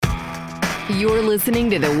You're listening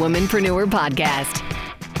to the Womanpreneur Podcast.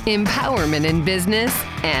 Empowerment in business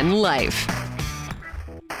and life.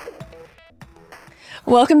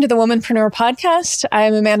 Welcome to the Womanpreneur Podcast.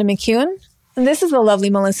 I'm Amanda McEwen, and this is the lovely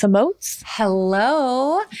Melissa Moats.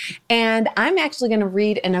 Hello. And I'm actually going to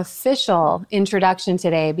read an official introduction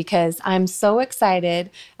today because I'm so excited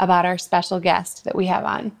about our special guest that we have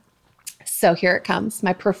on. So here it comes,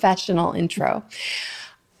 my professional intro.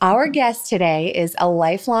 Our guest today is a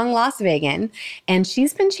lifelong Las Vegan, and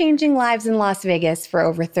she's been changing lives in Las Vegas for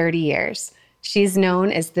over 30 years. She's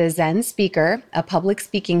known as the Zen Speaker, a public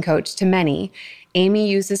speaking coach to many. Amy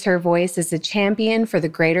uses her voice as a champion for the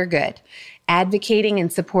greater good, advocating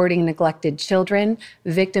and supporting neglected children,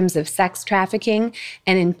 victims of sex trafficking,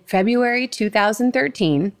 and in February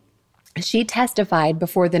 2013, she testified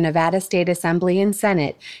before the Nevada State Assembly and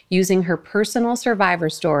Senate using her personal survivor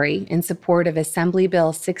story in support of Assembly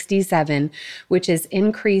Bill 67, which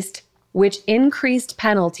increased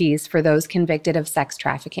penalties for those convicted of sex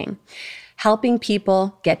trafficking. Helping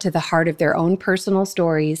people get to the heart of their own personal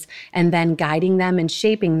stories and then guiding them and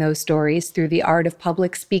shaping those stories through the art of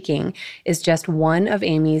public speaking is just one of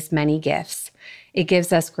Amy's many gifts. It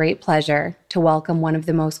gives us great pleasure to welcome one of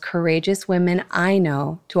the most courageous women I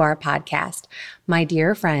know to our podcast, my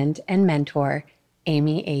dear friend and mentor,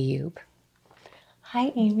 Amy Ayoub.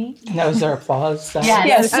 Hi, Amy. Now, is there applause?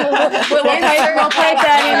 Yes. We'll pipe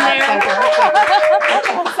that in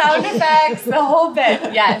there. Sound effects, the whole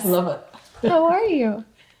bit. Yes. Love it. How are you?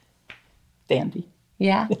 Dandy.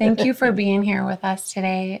 Yeah. Thank you for being here with us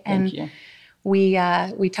today. And Thank you.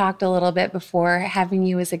 We talked a little bit before having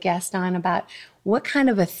you as a guest on about what kind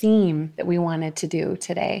of a theme that we wanted to do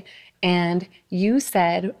today. And you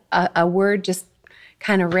said a word just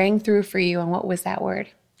kind of rang through for you. And what was that word?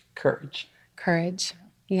 Courage. Courage.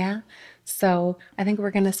 Yeah. So I think we're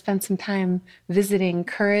going to spend some time visiting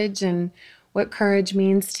courage and what courage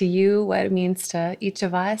means to you, what it means to each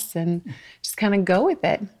of us, and just kind of go with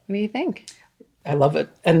it. What do you think? I love it.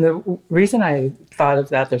 And the reason I thought of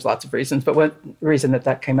that, there's lots of reasons, but one reason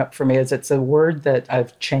that came up for me is it's a word that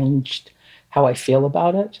I've changed how I feel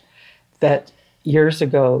about it. That years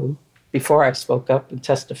ago, before I spoke up and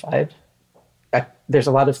testified, there's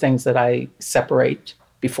a lot of things that I separate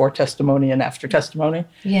before testimony and after testimony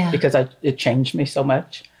because it changed me so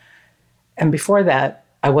much. And before that,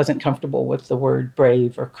 I wasn't comfortable with the word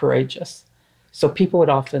brave or courageous. So people would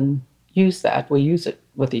often use that. We use it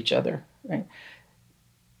with each other, right?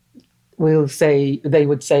 They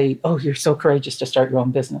would say, oh, you're so courageous to start your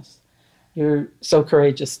own business. You're so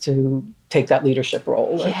courageous to take that leadership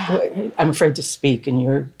role. Yeah. I'm afraid to speak and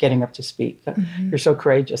you're getting up to speak. Mm-hmm. You're so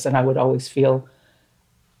courageous. And I would always feel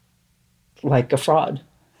like a fraud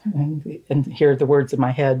and hear the words in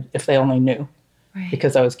my head if they only knew,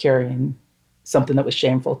 because I was carrying something that was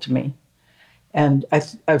shameful to me. And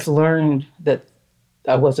I've learned that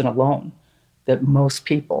I wasn't alone, that most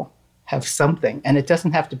people have something. And it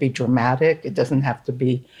doesn't have to be dramatic. It doesn't have to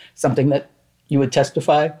be something that you would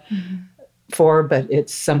testify for, but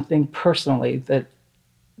it's something personally that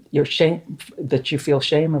you feel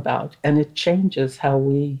shame about. And it changes how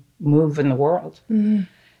we move in the world. Mm-hmm.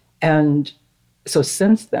 And so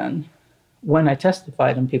since then, when I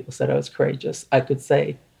testified and people said I was courageous, I could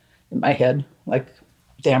say in my head, like,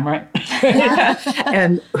 damn right.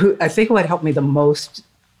 And I think what helped me the most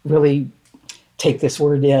really take this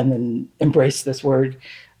word in and embrace this word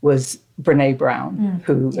was Brené Brown,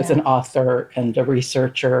 who is an author and a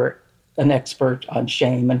researcher, an expert on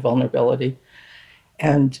shame and vulnerability.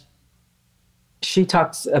 And she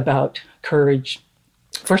talks about courage.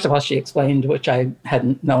 First of all, she explained, which I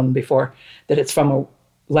hadn't known before, that it's from a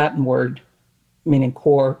Latin word meaning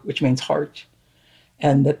cor, which means heart.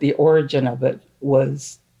 And that the origin of it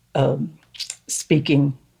was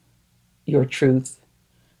speaking your truth,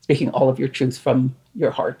 speaking all of your truth from your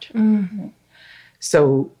heart. Mm-hmm.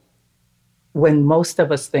 So when most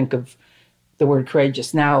of us think of the word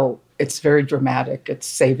courageous now, it's very dramatic. It's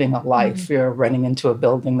saving a life. Mm-hmm. You're running into a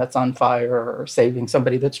building that's on fire or saving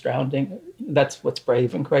somebody that's drowning. That's what's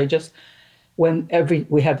brave and courageous. When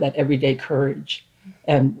we have that everyday courage.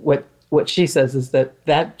 And what she says is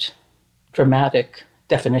that dramatic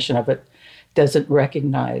definition of it doesn't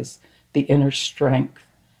recognize the inner strength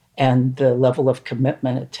and the level of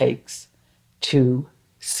commitment it takes to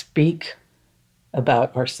speak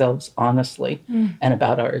about ourselves honestly and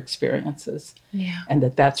about our experiences. Yeah. And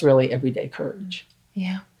that's really everyday courage.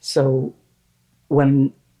 Yeah. So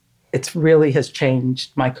when it really has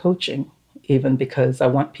changed my coaching, even because I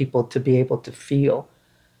want people to be able to feel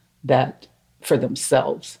that for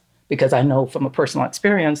themselves. Because I know from a personal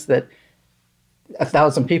experience that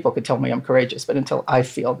 1,000 people could tell me I'm courageous, but until I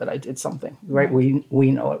feel that I did something, right?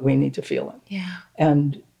 We know it. We need to feel it. Yeah.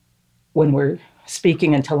 And when we're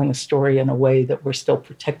speaking and telling a story in a way that we're still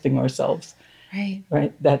protecting ourselves,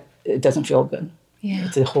 right? That it doesn't feel good. Yeah.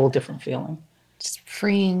 It's a whole different feeling. Just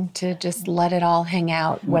freeing to just let it all hang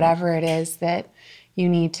out, whatever it is that you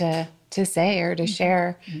need to say or to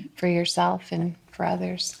share for yourself and for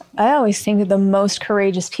others. I always think that the most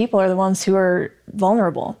courageous people are the ones who are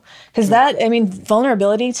vulnerable. Because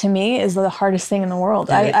vulnerability to me is the hardest thing in the world.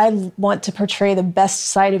 I want to portray the best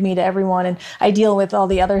side of me to everyone, and I deal with all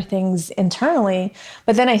the other things internally.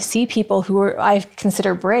 But then I see people who I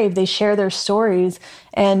consider brave. They share their stories,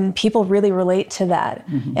 and people really relate to that.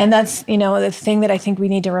 And that's, the thing that I think we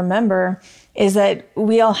need to remember is that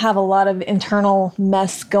we all have a lot of internal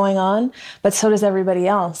mess going on, but so does everybody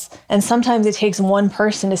else. And sometimes it takes one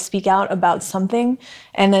person to speak out about something,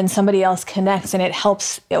 and then somebody else connects, and it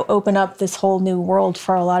helps open up this whole new world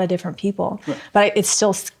for a lot of different people. Right. But it's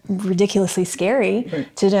still ridiculously scary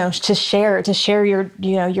to share your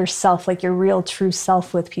yourself, like your real true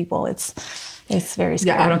self, with people. It's very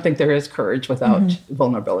scary. Yeah, I don't think there is courage without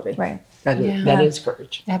vulnerability. Right. That is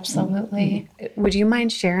courage. Absolutely. Would you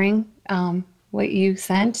mind sharing what you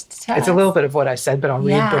sent to us? It's a little bit of what I said, but I'll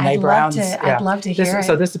read Brene Brown's. I'd love to hear it.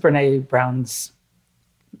 So this is Brene Brown's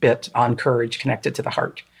bit on courage connected to the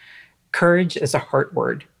heart. Courage is a heart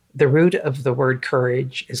word. The root of the word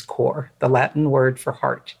courage is cor, the Latin word for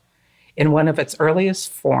heart. In one of its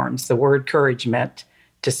earliest forms, the word courage meant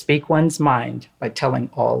to speak one's mind by telling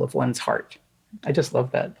all of one's heart. I just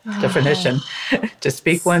love that definition. To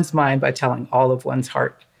speak one's mind by telling all of one's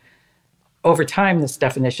heart. Over time, this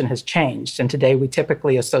definition has changed, and today we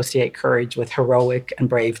typically associate courage with heroic and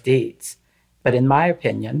brave deeds. But in my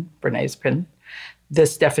opinion, Brené's opinion,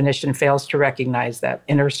 this definition fails to recognize that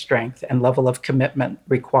inner strength and level of commitment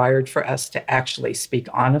required for us to actually speak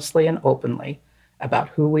honestly and openly about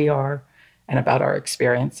who we are and about our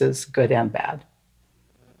experiences, good and bad.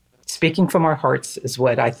 Speaking from our hearts is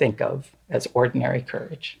what I think of as ordinary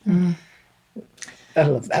courage. I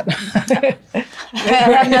love that. I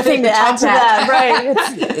have nothing to add to that. Right.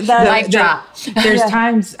 It's mic drop. There's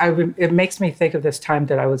times, it makes me think of this time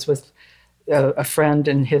that I was with a friend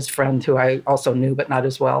and his friend who I also knew, but not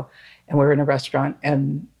as well. And we were in a restaurant,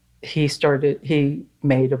 and he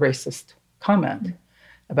made a racist comment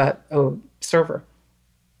about a server.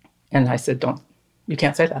 And I said, you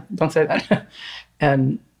can't say that. Don't say that.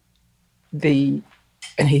 And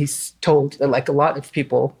he's told, like a lot of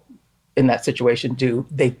people in that situation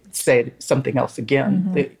they say something else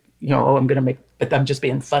again. They, I'm going to but I'm just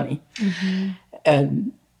being funny.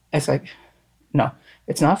 And it's like, no,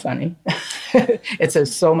 it's not funny. It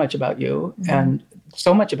says so much about you, and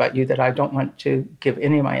so much about you that I don't want to give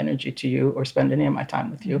any of my energy to you or spend any of my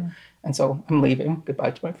time with you. And so I'm leaving.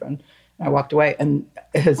 Goodbye to my friend. And I walked away, and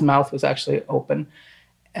his mouth was actually open.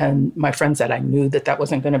 And my friend said, I knew that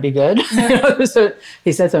wasn't going to be good. So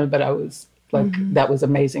he said something, but I was like, that was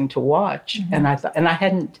amazing to watch. And I thought,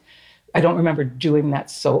 I don't remember doing that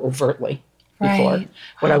so overtly before. Right.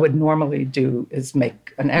 What I would normally do is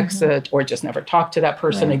make an exit or just never talk to that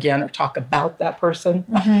person again, or talk about that person,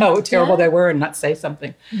 how terrible they were, and not say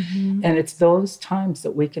something. And it's those times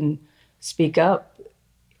that we can speak up,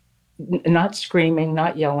 not screaming,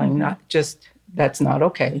 not yelling, not just, that's not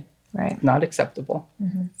okay. Right. Not acceptable.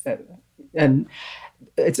 And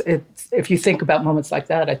it's if you think about moments like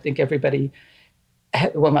that, I think everybody,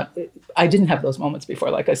 I didn't have those moments before,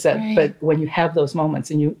 like I said, but when you have those moments,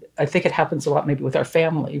 and I think it happens a lot maybe with our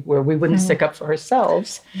family, where we wouldn't stick up for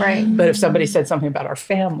ourselves. Right. But if somebody said something about our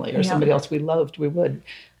family or somebody else we loved, we would.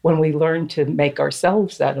 When we learn to make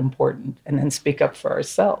ourselves that important and then speak up for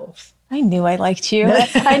ourselves. I knew I liked you.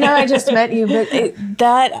 I know I just met you, but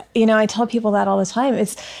I tell people that all the time.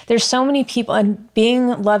 There's so many people, and being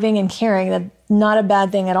loving and caring, that's not a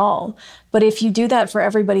bad thing at all. But if you do that for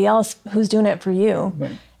everybody else, who's doing it for you?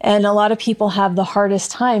 Right. And a lot of people have the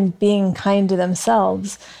hardest time being kind to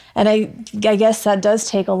themselves. And I guess that does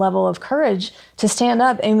take a level of courage to stand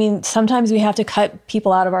up. I mean, sometimes we have to cut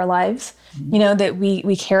people out of our lives, that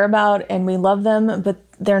we care about and we love them, but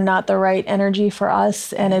they're not the right energy for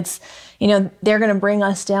us. And it's, they're going to bring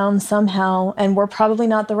us down somehow, and we're probably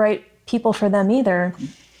not the right people for them either.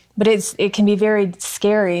 But it can be very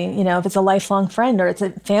scary, if it's a lifelong friend or it's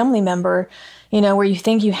a family member, where you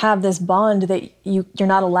think you have this bond that you're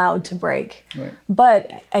not allowed to break. Right.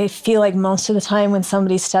 But I feel like most of the time when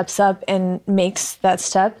somebody steps up and makes that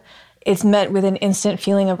step, it's met with an instant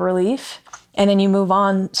feeling of relief. And then you move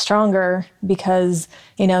on stronger because,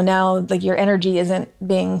 now like your energy isn't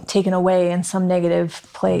being taken away in some negative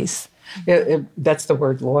place. That's the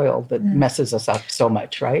word loyal that messes us up so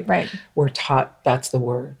much, right? Right. We're taught that's the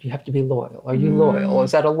word. You have to be loyal. Are you loyal?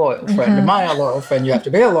 Is that a loyal friend? Am I a loyal friend? You have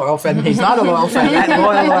to be a loyal friend. He's not a loyal friend. That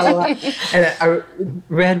loyal. And I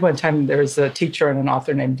read one time, there was a teacher and an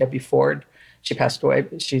author named Debbie Ford. She passed away,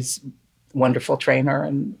 but she's a wonderful trainer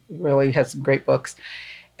and really has some great books.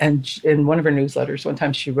 And in one of her newsletters, one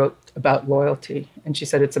time she wrote about loyalty. And she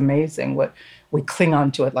said, it's amazing what we cling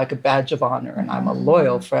on to it like a badge of honor. And I'm a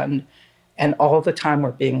loyal friend. And all the time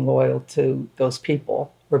we're being loyal to those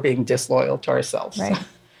people, we're being disloyal to ourselves. Right.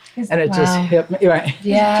 And it just hit me, right?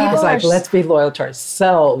 Yeah. It's like, let's be loyal to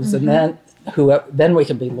ourselves. And then we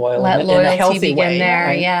can be loyal in a healthy way. There,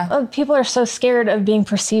 right? yeah. Well, people are so scared of being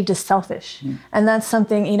perceived as selfish. And that's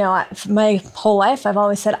something, my whole life, I've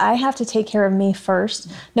always said, I have to take care of me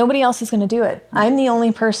first. Nobody else is going to do it. I'm the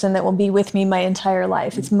only person that will be with me my entire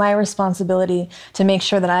life. It's my responsibility to make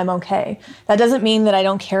sure that I'm okay. That doesn't mean that I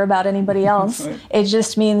don't care about anybody else. Right. It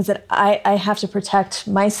just means that I have to protect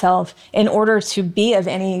myself in order to be of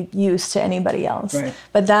any use to anybody else. Right.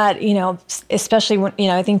 But that, especially when,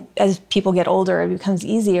 I think as people get older, it becomes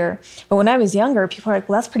easier. But when I was younger, people are like,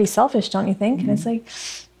 well, that's pretty selfish, don't you think? And it's like,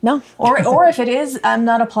 no. Or if it is, I'm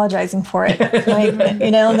not apologizing for it. Like,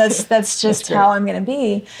 that's just how I'm going to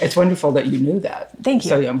be. It's wonderful that you knew that. Thank you.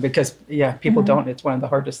 So, because, people don't. It's one of the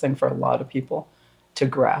hardest things for a lot of people to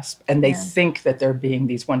grasp. And they think that they're being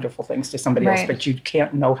these wonderful things to somebody else, but you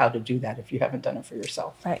can't know how to do that if you haven't done it for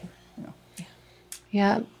yourself. Right.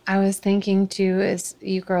 Yeah. I was thinking, too, as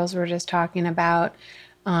you girls were just talking about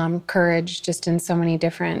courage just in so many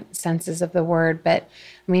different senses of the word. But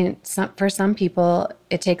I mean, for some people,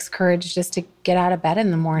 it takes courage just to get out of bed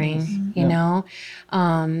in the morning,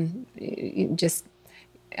 just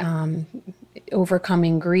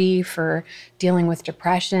overcoming grief or dealing with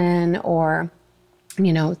depression or,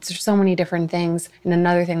 there's so many different things. And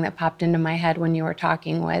another thing that popped into my head when you were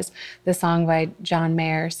talking was the song by John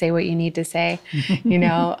Mayer, Say What You Need to Say,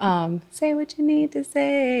 say what you need to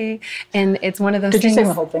say. And it's one of those things. Did you sing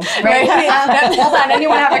the whole thing? Right. Hold on.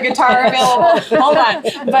 Anyone have a guitar available? Hold on.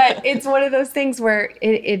 But it's one of those things where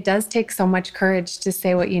it does take so much courage to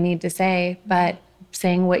say what you need to say, but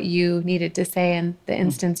saying what you needed to say in the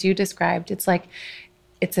instance you described, it's like,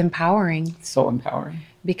 it's empowering. So empowering.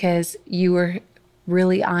 Because you were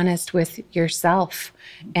really honest with yourself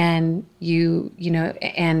and you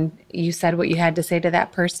said what you had to say to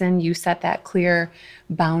that person. You set that clear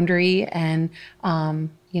boundary and,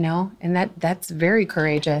 and that's very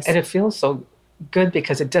courageous. And it feels so good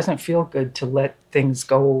because it doesn't feel good to let things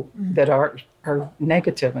go that are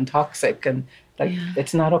negative and toxic and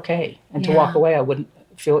it's not okay. And to walk away, I wouldn't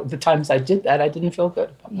feel, the times I did that, I didn't feel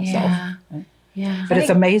good about myself. Yeah. Right? Yeah. But it's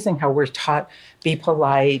amazing how we're taught, be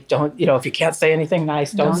polite, don't, if you can't say anything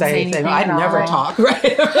nice, don't say anything. I never talk, right?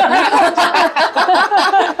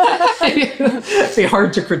 It'd be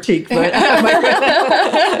hard to critique, but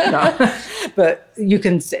no. But you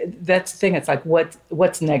can say, that's the thing, it's like,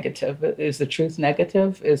 what's negative? Is the truth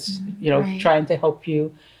negative? Is, trying to help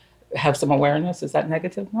you have some awareness? Is that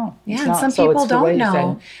negative? No. Yeah, and some people don't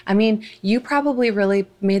know. I mean, you probably really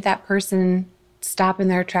made that person stop in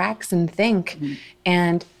their tracks and think.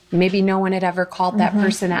 And maybe no one had ever called that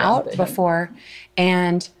person out before.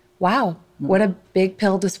 And wow, what a big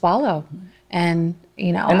pill to swallow. And,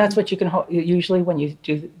 And that's what you can usually when you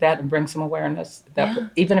do that and bring some awareness,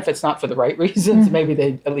 that even if it's not for the right reasons, maybe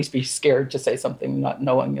they'd at least be scared to say something, not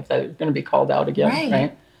knowing if they're going to be called out again,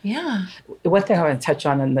 right? Yeah. One thing I want to touch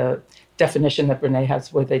on in the definition that Brene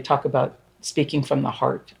has where they talk about speaking from the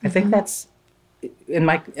heart. I think that's, in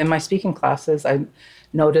my speaking classes, I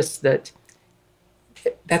noticed that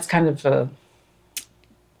that's kind of a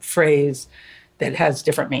phrase that has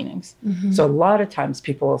different meanings. So a lot of times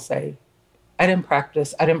people will say, I didn't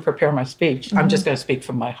practice, I didn't prepare my speech. I'm just going to speak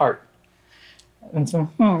from my heart. And so,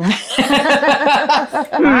 you're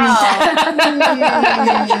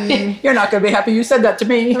not going to be happy you said that to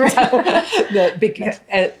me.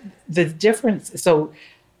 The difference, so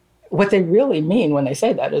what they really mean when they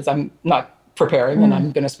say that is I'm not preparing and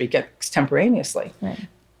I'm going to speak extemporaneously. Right.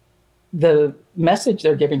 The message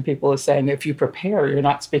they're giving people is saying if you prepare, you're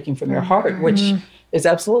not speaking from your heart, which is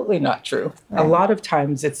absolutely not true. Right. A lot of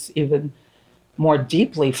times it's even more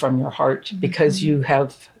deeply from your heart because you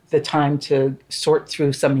have the time to sort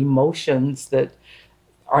through some emotions that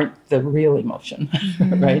aren't the real emotion,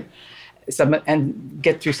 right? And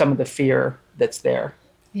get through some of the fear that's there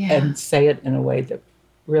and say it in a way that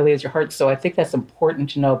really is your heart. So I think that's important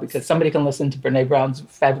to know because somebody can listen to Brene Brown's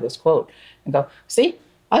fabulous quote and go, see,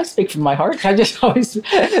 I speak from my heart. I just always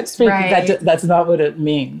speak. Right. That's not what it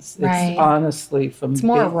means. It's honestly from... It's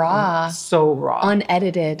more raw. So raw.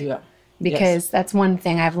 Unedited. because that's one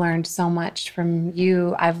thing I've learned so much from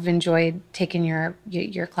you. I've enjoyed taking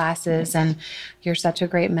your classes, and you're such a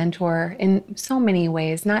great mentor in so many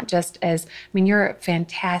ways, not just as, you're a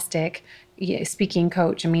fantastic speaking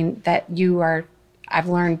coach. I've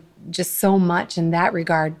learned just so much in that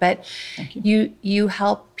regard, but you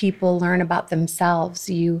help people learn about themselves.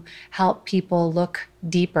 You help people look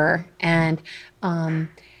deeper, and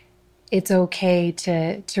it's okay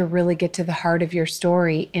to really get to the heart of your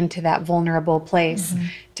story, into that vulnerable place,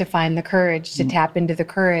 to find the courage, to tap into the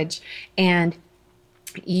courage. And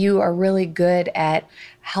you are really good at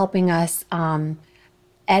helping us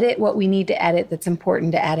edit what we need to edit that's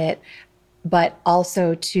important to edit, but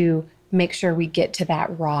also to make sure we get to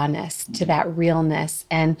that rawness, to that realness,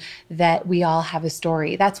 and that we all have a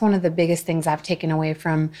story. That's one of the biggest things I've taken away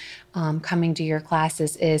from coming to your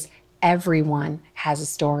classes is everyone has a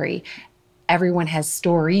story. Everyone has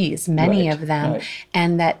stories, many of them,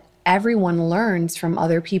 and that everyone learns from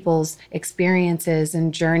other people's experiences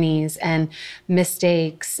and journeys and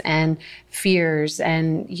mistakes and fears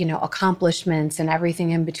and, accomplishments and everything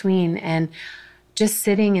in between. And just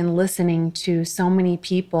sitting and listening to so many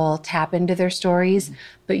people tap into their stories,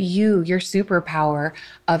 but your superpower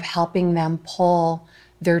of helping them pull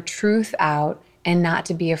their truth out and not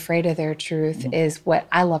to be afraid of their truth is what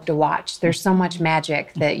I love to watch. There's so much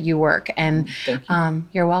magic that you work, and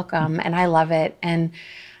you're welcome. And I love it. And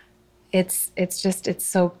it's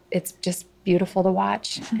just beautiful to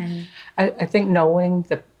watch. And I think knowing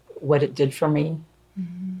what it did for me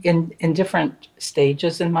in different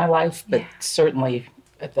stages in my life, but certainly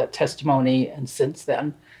at that testimony and since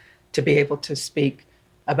then, to be able to speak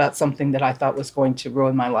about something that I thought was going to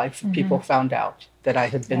ruin my life. People found out that I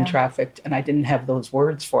had been trafficked, and I didn't have those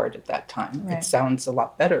words for it at that time. It sounds a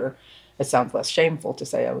lot better. It sounds less shameful to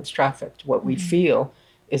say I was trafficked. What we feel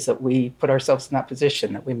is that we put ourselves in that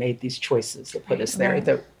position, that we made these choices that put us there,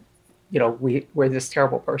 that, we're this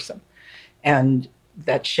terrible person. And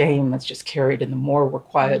that shame that's just carried, and the more we're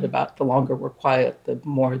quiet about, the longer we're quiet, the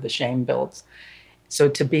more the shame builds. So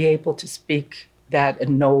to be able to speak that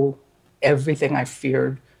and know everything I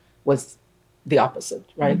feared was the opposite,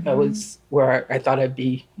 right? I was where I thought I'd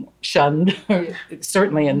be shunned.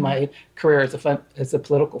 Certainly in my career as a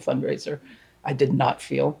political fundraiser, I did not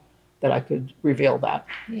feel that I could reveal that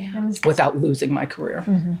without losing my career.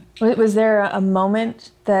 Was there a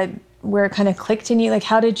moment where it kind of clicked in you? Like,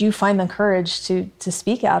 how did you find the courage to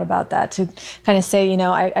speak out about that, to kind of say,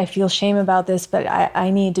 I feel shame about this, but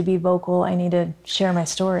I need to be vocal. I need to share my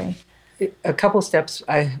story. A couple steps.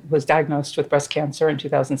 I was diagnosed with breast cancer in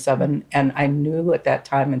 2007, and I knew at that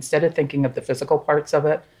time, instead of thinking of the physical parts of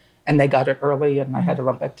it, and they got it early, and I had a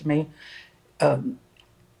lumpectomy,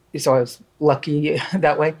 so I was lucky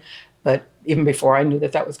that way. But even before I knew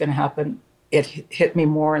that was going to happen, it hit me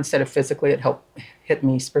more. Instead of physically, it hit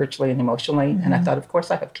me spiritually and emotionally. And I thought, of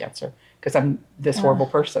course I have cancer, because I'm this horrible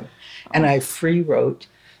person. And I free wrote.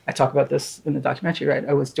 I talk about this in the documentary, right?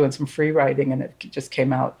 I was doing some free writing, and it just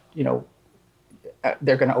came out,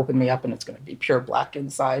 they're going to open me up, and it's going to be pure black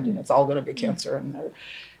inside, and it's all going to be cancer, and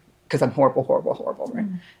because I'm horrible, horrible, horrible, right?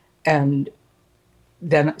 And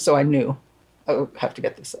then, so I knew I would have to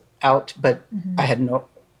get this out, but I had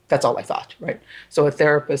that's all I thought, right? So a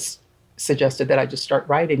therapist suggested that I just start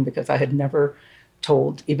writing, because I had never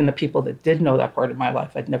told, even the people that did know that part of my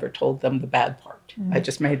life, I'd never told them the bad part. I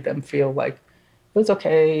just made them feel like it was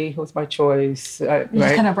okay, it was my choice. Right?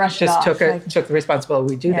 Just kind of brushed it off. Took the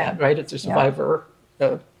responsibility. We do that, right? It's a survivor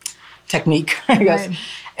technique, I guess. Right.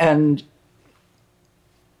 And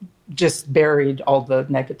just buried all the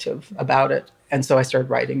negative about it. And so I started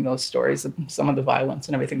writing those stories and some of the violence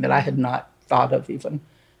and everything that I had not thought of even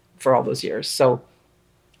for all those years. So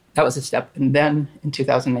that was a step. And then in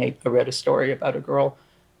 2008, I read a story about a girl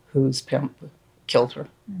whose pimp killed her.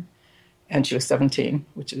 And she was 17,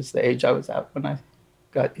 which is the age I was at when I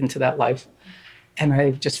got into that life. And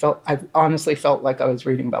I honestly felt like I was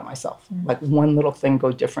reading about myself. Like one little thing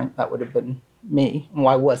go different, that would have been me.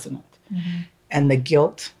 Why wasn't it? And the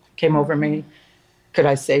guilt came over me. Could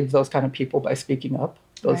I save those kind of people by speaking up?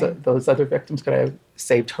 Those other victims, could I have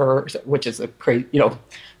saved her? Which is a crazy,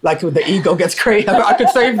 like when the ego gets crazy. I could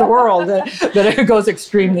save the world. Then it goes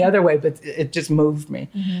extreme the other way, but it just moved me.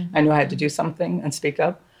 I knew I had to do something and speak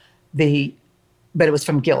up. But it was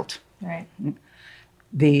from guilt. Right.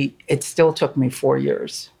 It still took me 4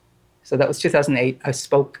 years. So that was 2008. I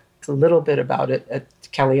spoke a little bit about it at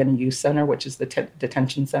Caliani Youth Center, which is the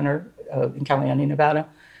detention center in Caliani, Nevada,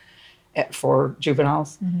 for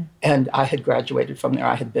juveniles. And I had graduated from there.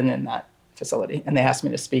 I had been in that facility. And they asked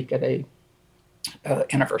me to speak at a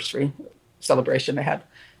anniversary celebration they had,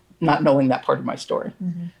 not knowing that part of my story.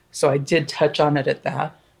 So I did touch on it at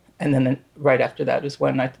that. And then right after that is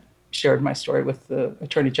when I shared my story with the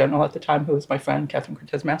Attorney General at the time, who was my friend, Catherine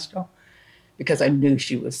Cortez Masto, because I knew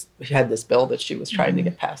she had this bill that she was trying to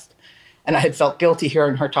get passed. And I had felt guilty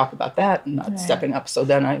hearing her talk about that and not stepping up. So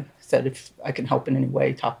then I said, if I can help in any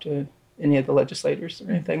way, talk to any of the legislators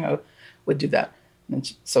or anything, I would do that.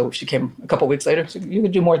 And so she came a couple of weeks later. Said, you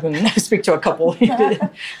could do more than speak to a couple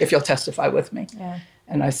if you'll testify with me. Yeah.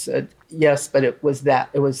 And I said, yes, but it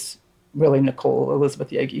was really Nicole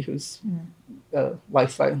Elizabeth Yagi, whose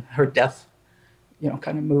life, her death,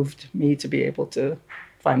 kind of moved me to be able to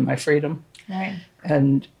find my freedom. Right.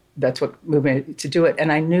 And that's what moved me to do it.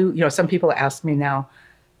 And I knew, some people ask me now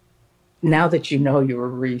that you were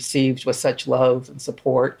received with such love and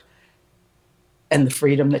support and the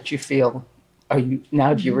freedom that you feel, do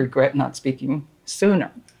you regret not speaking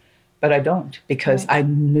sooner? But I don't, because I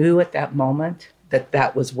knew at that moment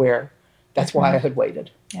that was that's why I had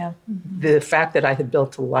waited. Yeah. The fact that I had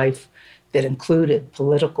built a life that included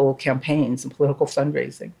political campaigns and political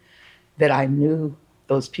fundraising, that I knew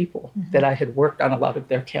those people, that I had worked on a lot of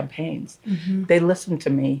their campaigns. They listened to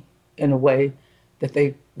me in a way that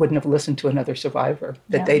they wouldn't have listened to another survivor,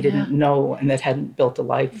 that they didn't know and that hadn't built a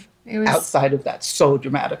life outside of that so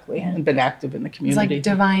dramatically and been active in the community. It's like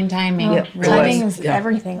divine timing. Timing is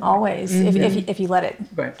everything, always, if you let it.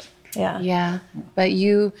 Right. Yeah. Yeah. But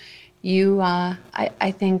you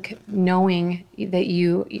I think knowing that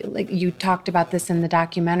you talked about this in the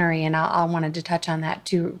documentary, and I wanted to touch on that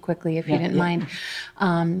too quickly, if you didn't mind.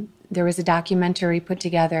 There was a documentary put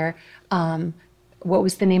together. What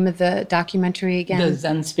was the name of the documentary again? The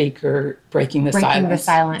Zen Speaker, Breaking the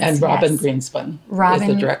Silence. And Robin Greenspun is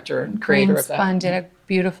the director and creator of that. Greenspun did a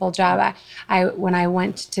beautiful job. When I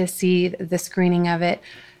went to see the screening of it,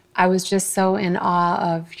 I was just so in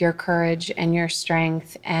awe of your courage and your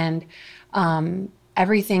strength and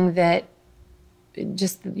everything that,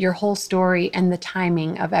 just your whole story and the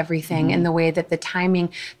timing of everything and the way that the timing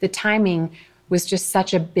was just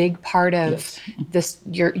such a big part of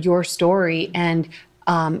your story and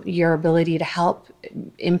your ability to help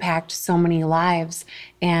impact so many lives.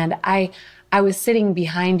 And I was sitting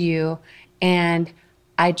behind you, and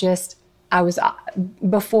I was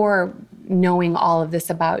before knowing all of this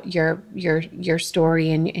about your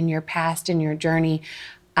story and your past and your journey,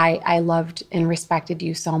 I loved and respected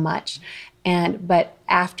you so much. But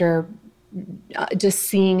after just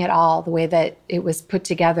seeing it all, the way that it was put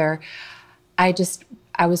together, I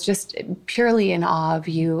was just purely in awe of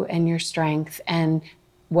you and your strength and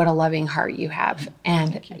what a loving heart you have.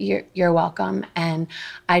 And you're welcome. And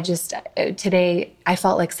today I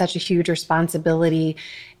felt like such a huge responsibility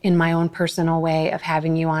in my own personal way of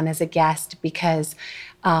having you on as a guest, because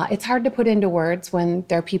it's hard to put into words when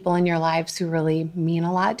there are people in your lives who really mean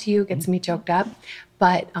a lot to you. It gets me choked up.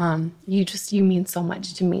 But you mean so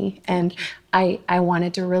much to me. And I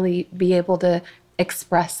wanted to really be able to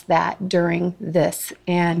express that during this,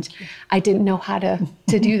 and I didn't know how to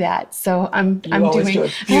do that. So I'm doing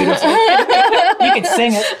it beautifully. You can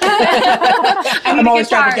sing it. I'm always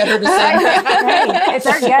trying to get her to sing. Right. It's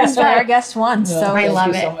our guest. Our guest once. So I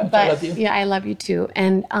love it. So much. But I love you. Yeah, I love you too.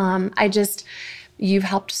 And you've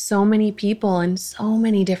helped so many people in so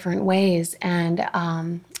many different ways, and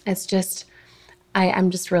it's just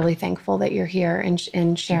I'm just really thankful that you're here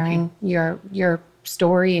and sharing your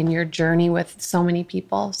story and your journey with so many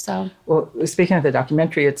people. So, well, speaking of the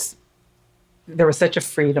documentary, there was such a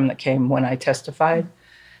freedom that came when I testified,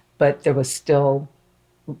 but there was still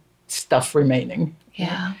stuff remaining.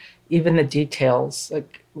 Yeah. Even the details,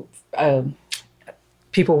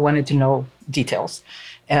 people wanted to know details,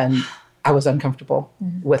 and I was uncomfortable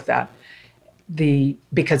with that.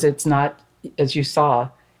 Because it's not, as you saw,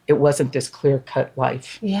 it wasn't this clear-cut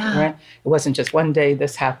life. Yeah. Right? It wasn't just one day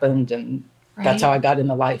this happened and that's how I got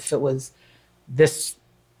into life. It was this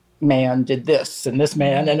man did this, and this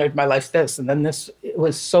man entered my life this, and then this. It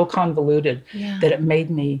was so convoluted that it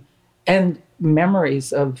made me, and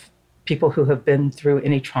memories of people who have been through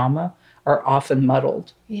any trauma are often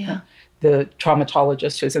muddled. Yeah. The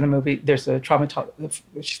traumatologist who's in the movie, there's a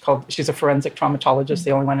she's a forensic traumatologist,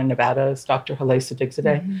 the only one in Nevada, is Dr. Halesa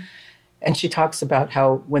Digzadeh. And she talks about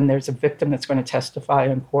how when there's a victim that's going to testify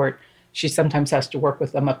in court, she sometimes has to work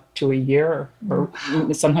with them up to a year or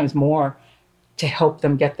sometimes more to help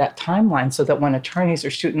them get that timeline, so that when attorneys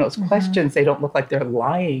are shooting those questions, they don't look like they're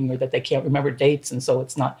lying or that they can't remember dates, and so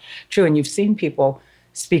it's not true. And you've seen people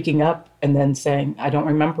speaking up and then saying, I don't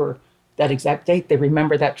remember that exact date. They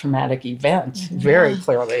remember that traumatic event very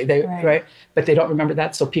clearly, right? But they don't remember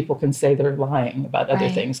that, so people can say they're lying about other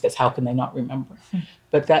things, because how can they not remember?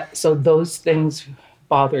 So those things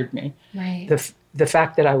bothered me. Right. the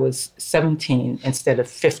fact that I was 17 instead of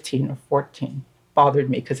 15 or 14 bothered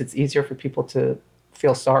me because it's easier for people to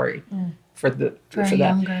feel sorry for that.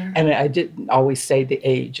 Younger. And I didn't always say the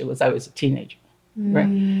age. I was a teenager. Right.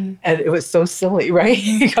 And it was so silly, right?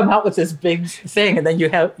 You come out with this big thing and then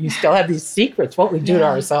you still have these secrets. What we do to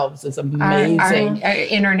ourselves is amazing. Our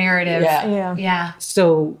inner narrative. Yeah.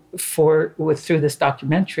 So through this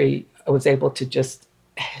documentary, I was able to just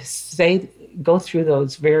go through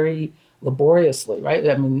those very laboriously, right?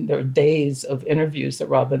 I mean, there were days of interviews that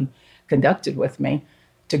Robin conducted with me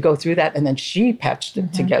to go through that. And then she patched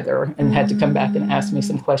it together and had to come back and ask me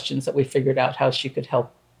some questions that we figured out how she could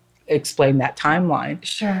help explain that timeline.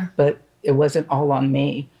 Sure. But it wasn't all on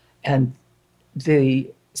me. And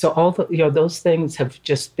all those things have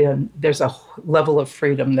just been, there's a level of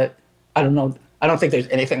freedom that I don't know. I don't think there's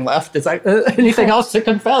anything left. Is like anything else to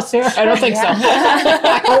confess here? I don't think so.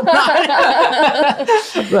 I hope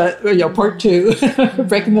not. But part 2,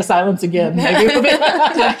 breaking the silence again. Maybe.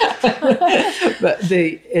 But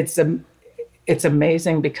it's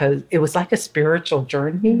amazing because it was like a spiritual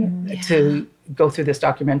journey to go through this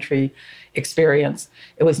documentary experience.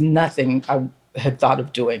 It was nothing I had thought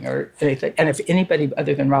of doing or anything. And if anybody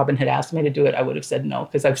other than Robin had asked me to do it, I would have said no,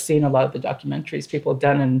 because I've seen a lot of the documentaries people have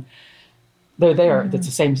done and they're there. It's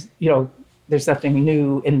the same, there's nothing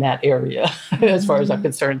new in that area as far as I'm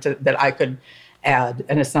concerned that I could add.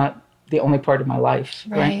 And it's not the only part of my life.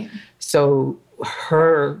 Right. So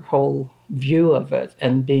her whole view of it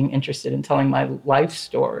and being interested in telling my life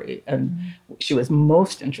story, and she was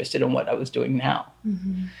most interested in what I was doing now.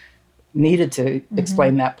 Needed to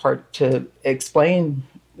explain that part to explain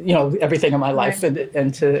everything in my life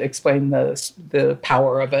and to explain the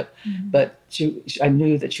power of it. But I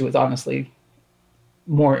knew that she was honestly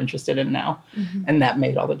more interested in now. And that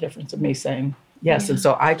made all the difference of me saying yes. And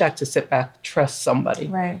so I got to sit back, trust somebody.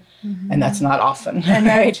 Right. And that's not often. And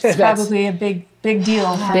that's probably a big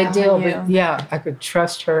deal. Big deal. But yeah, I could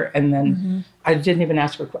trust her. And then I didn't even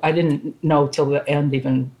ask her. I didn't know till the end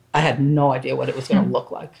even. I had no idea what it was going to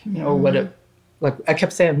look like. What it, like I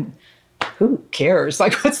kept saying, who cares?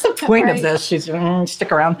 Like, what's the point of this? She's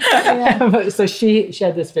stick around. So she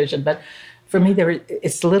had this vision. But for me,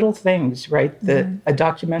 it's little things, right? That a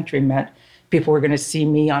documentary meant people were going to see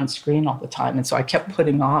me on screen all the time. And so I kept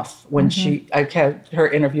putting off when I had her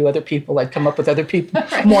interview other people. I'd come up with other people,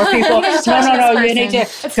 more people. No, you need to,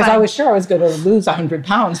 because I was sure I was going to lose 100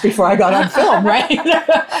 pounds before I got on film,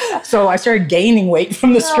 right? So I started gaining weight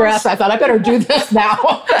from the stress. I thought I better do this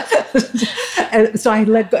now. And so I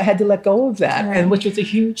had to let go of that, and which was a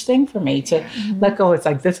huge thing for me to let go. It's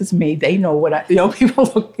like, this is me. They know what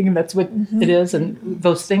people looking, and that's what it is. And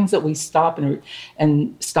those things that we stop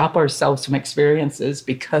and stop ourselves from experiences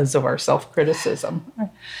because of our self-criticism.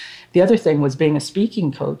 The other thing was being a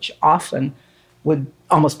speaking coach often would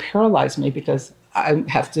almost paralyze me because I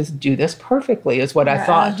have to do this perfectly is what I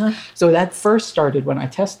thought. So that first started when I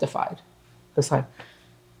testified. It's like,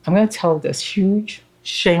 I'm going to tell this huge,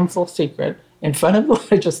 shameful secret in front of the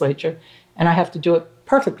legislature, and I have to do it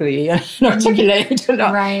perfectly and articulate,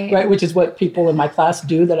 right? Which is what people in my class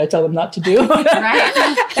do that I tell them not to do.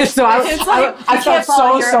 So I felt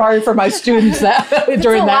so sorry for my students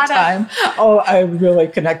during that time. I really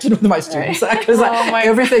connected with my students because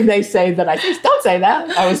everything they say that I just don't say that,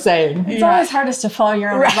 I was saying. It's always hardest to follow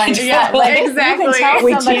your own advice. Exactly. You can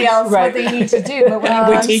tell somebody else what they need to do, but when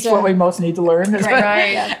we teach what we most need to learn.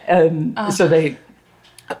 And so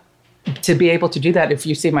to be able to do that, if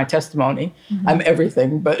you see my testimony, I'm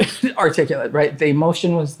everything but articulate, right? The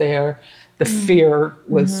emotion was there. The fear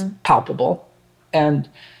was palpable. And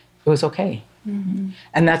it was okay. And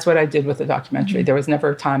that's what I did with the documentary. There was never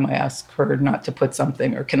a time I asked her not to put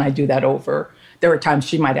something, or can I do that over? There were times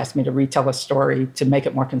she might ask me to retell a story to make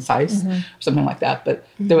it more concise or something like that. But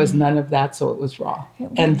there was none of that, so it was raw.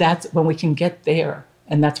 And that's when we can get there.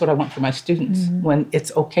 And that's what I want for my students, when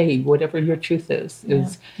it's okay, whatever your truth is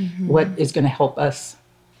what is going to help us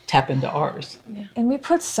tap into ours. And we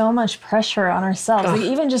put so much pressure on ourselves. Like,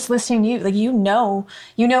 even just listening to you, like, you know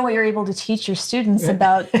what you're able to teach your students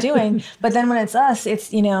about doing. But then when it's us,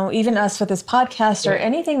 it's, even us with this podcast or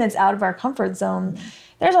anything that's out of our comfort zone,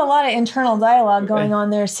 there's a lot of internal dialogue going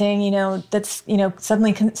on there saying, that's,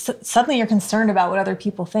 suddenly you're concerned about what other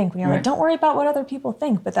people think. When you're like, don't worry about what other people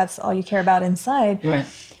think, but that's all you care about inside. Right.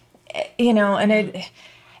 And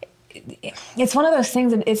it's one of those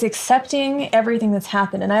things that it's accepting everything that's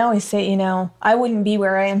happened. And I always say, I wouldn't be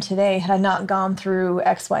where I am today had I not gone through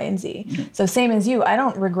X, Y, and Z. So same as you, I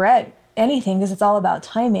don't regret anything because it's all about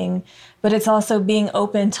timing, but it's also being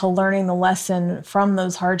open to learning the lesson from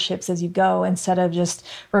those hardships as you go, instead of just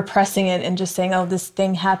repressing it and just saying, oh, this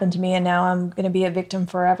thing happened to me and now I'm going to be a victim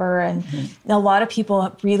forever. And a lot of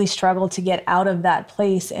people really struggle to get out of that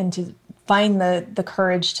place and to find the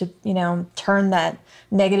courage to, turn that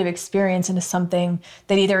negative experience into something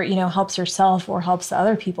that either, helps yourself or helps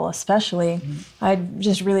other people, especially. I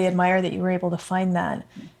just really admire that you were able to find that.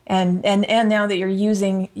 And now that you're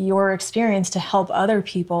using your experience to help other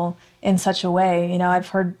people in such a way, I've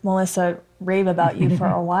heard Melissa rave about you for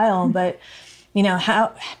a while, but,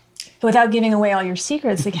 how, without giving away all your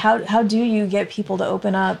secrets, like how do you get people to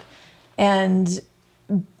open up and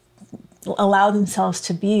allow themselves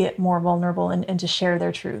to be more vulnerable and to share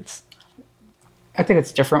their truths? I think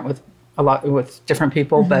it's different with different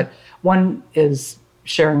people, but one is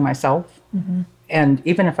sharing myself. And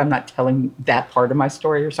even if I'm not telling that part of my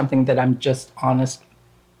story or something, that I'm just honest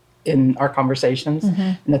in our conversations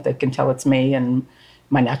and that they can tell it's me and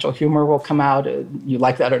my natural humor will come out. You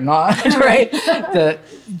like that or not, right?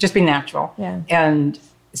 Just be natural. Yeah. And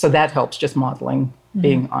so that helps, just modeling,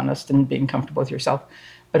 being honest and being comfortable with yourself.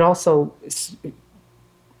 But also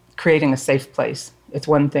creating a safe place. It's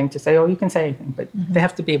one thing to say, oh, you can say anything, but they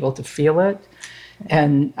have to be able to feel it.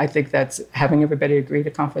 And I think that's having everybody agree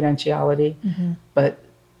to confidentiality, but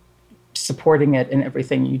supporting it in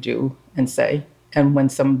everything you do and say. And when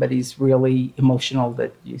somebody's really emotional,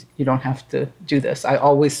 that you don't have to do this. I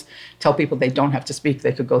always tell people they don't have to speak.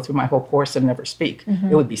 They could go through my whole course and never speak.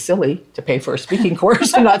 It would be silly to pay for a speaking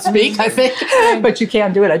course and not speak, I think. But you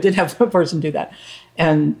can do it. I did have a person do that.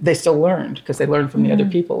 And they still learned because they learned from the other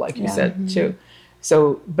people, like you said, too.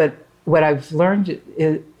 So, but what I've learned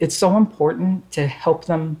is it's so important to help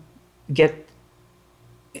them get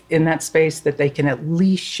in that space that they can at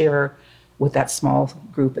least share with that small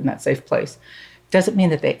group in that safe place. Doesn't mean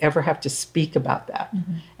that they ever have to speak about that.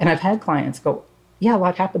 And I've had clients go, yeah, a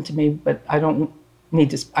lot happened to me, but I don't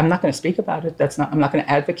need to, I'm not going to speak about it. I'm not going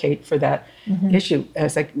to advocate for that issue. And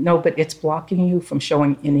it's like, no, but it's blocking you from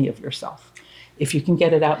showing any of yourself. If you can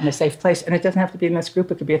get it out in a safe place, and it doesn't have to be in this group,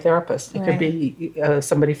 it could be a therapist, it could be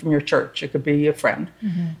somebody from your church, it could be a friend.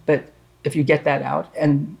 But if you get that out,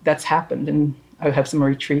 and that's happened, and I have some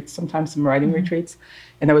retreats, sometimes some writing retreats,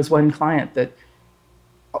 and there was one client that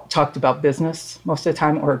talked about business most of the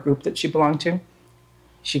time, or a group that she belonged to.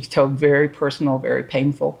 She told very personal, very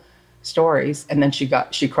painful stories, and then she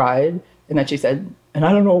cried, and then she said, and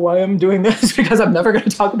I don't know why I'm doing this because I'm never going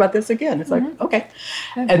to talk about this again. It's like, okay.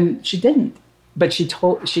 And she didn't. But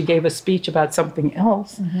she gave a speech about something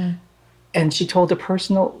else, and she told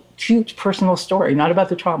a huge personal story, not about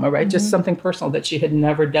the trauma, right? Just something personal that she had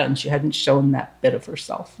never done. She hadn't shown that bit of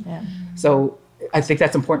herself. Yeah. So I think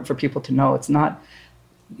that's important for people to know. It's not,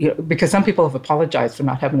 because some people have apologized for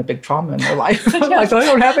not having a big trauma in their life. Like, I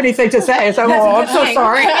don't have anything to say. It's like, I'm so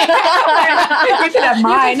sorry. You can have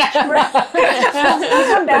mine.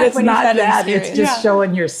 But it's not that. It's just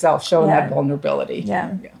showing yourself, showing that vulnerability.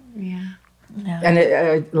 Yeah.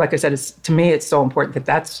 And like I said, to me, it's so important that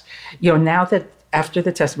that's, now that after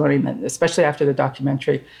the testimony, and especially after the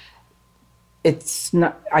documentary, it's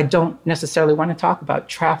not, I don't necessarily want to talk about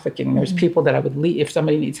trafficking. There's people that I would lead, if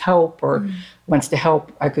somebody needs help or wants to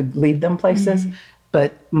help, I could lead them places.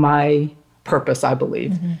 But my purpose, I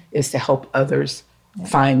believe, is to help others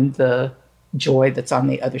find the joy that's on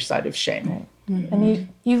the other side of shame. And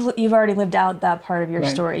you've already lived out that part of your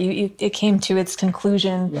story. It came to its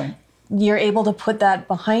conclusion. You're able to put that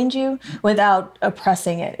behind you without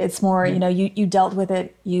oppressing it. It's more, you dealt with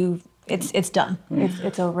it. It's done.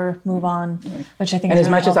 It's over. Move on. Which I think. And is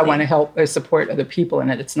as much healthy. as I want to help or support other people in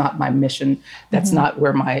it, it's not my mission. That's not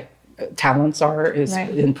where my talents are. Is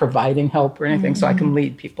in providing help or anything. So I can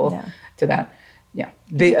lead people to that. Yeah.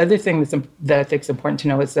 The other thing that I think is important to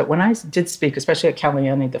know is that when I did speak, especially at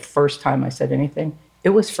Caliani, the first time I said anything, it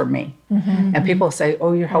was for me. And people say,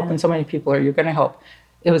 "Oh, you're helping so many people, or you're going to help."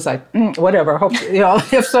 It was like, whatever. Hope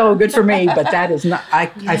if so, good for me. But that is not.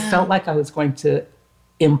 I felt like I was going to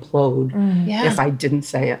implode if I didn't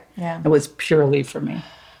say it. It was purely for me.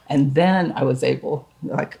 And then I was able,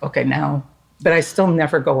 like, okay, now. But I still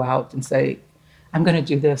never go out and say, I'm going to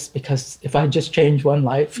do this because if I just change one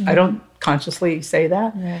life, I don't consciously say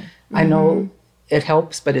that. I know it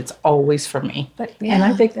helps, but it's always for me. And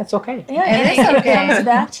I think that's okay. It comes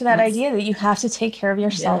back to that idea that you have to take care of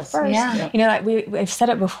yourself first. I've said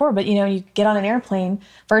it before, but you get on an airplane,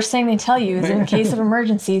 first thing they tell you is in case of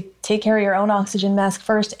emergency, take care of your own oxygen mask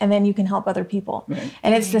first, and then you can help other people.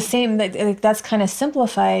 And it's the same, that's kind of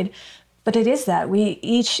simplified, but it is that. We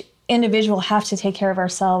each individual have to take care of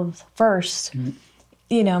ourselves first.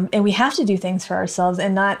 and we have to do things for ourselves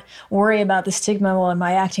and not worry about the stigma, well, am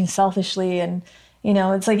I acting selfishly? And,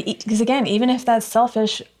 it's like, because again, even if that's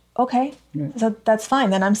selfish, okay, so that's fine.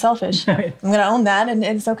 Then I'm selfish. I'm going to own that, and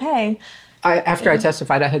it's okay. After I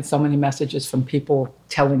testified, I had so many messages from people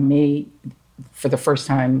telling me for the first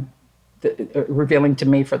time, revealing to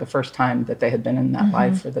me for the first time that they had been in that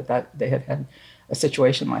life, or that they had had a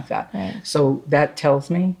situation like that. Right. So that tells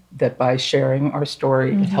me that by sharing our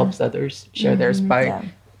story, it helps others share theirs. By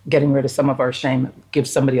getting rid of some of our shame, it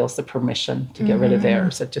gives somebody else the permission to get rid of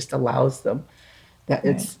theirs. It just allows them. That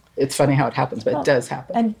it's funny how it happens, but it does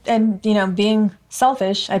happen. And being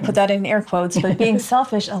selfish, I put that in air quotes, but being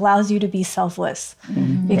selfish allows you to be selfless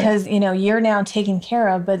because, you're now taken care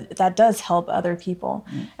of, but that does help other people.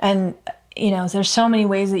 And, there's so many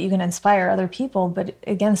ways that you can inspire other people, but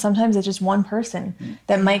again, sometimes it's just one person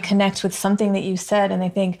that might connect with something that you said and they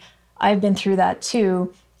think, I've been through that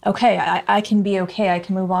too. Okay, I can be okay. I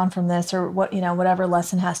can move on from this, or whatever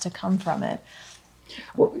lesson has to come from it.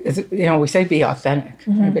 Well, we say be authentic,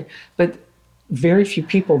 right? But very few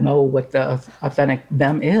people know what the authentic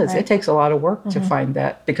them is. Right. It takes a lot of work to find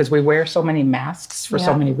that, because we wear so many masks for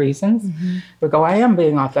so many reasons. We go, I am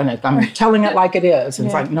being authentic. I'm telling it like it is. And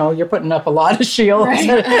it's like, no, you're putting up a lot of shields.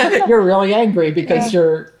 Right. You're really angry because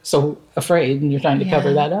you're so afraid and you're trying to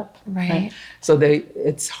cover that up. Right. So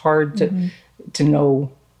it's hard to know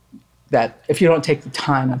that if you don't take the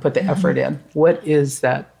time and put the effort in, what is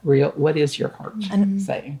your heart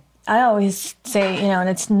saying? I always say, and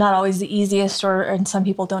it's not always the easiest, and some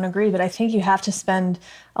people don't agree, but I think you have to spend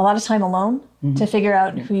a lot of time alone to figure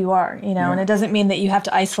out who you are, and it doesn't mean that you have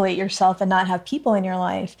to isolate yourself and not have people in your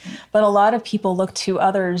life, but a lot of people look to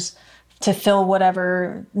others to fill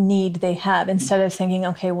whatever need they have, instead of thinking,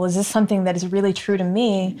 okay, well, is this something that is really true to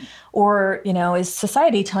me? Or, is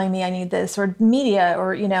society telling me I need this? Or media?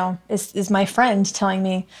 Or, is my friend telling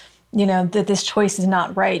me, that this choice is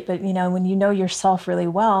not right? But, when you know yourself really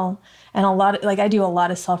well, and I do a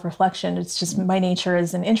lot of self-reflection. It's just my nature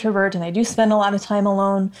as an introvert, and I do spend a lot of time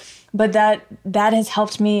alone. But that has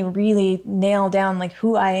helped me really nail down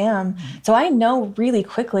who I am. So I know really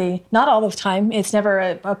quickly, not all the time, it's never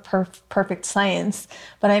a perfect science,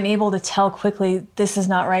 but I'm able to tell quickly, this is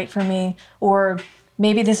not right for me, or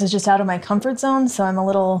maybe this is just out of my comfort zone, so I'm a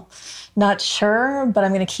little not sure, but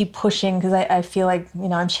I'm going to keep pushing because I feel like,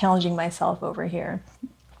 I'm challenging myself over here.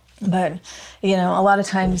 But, a lot of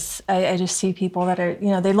times I just see people that are,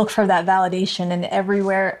 they look for that validation in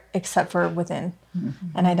everywhere except for within.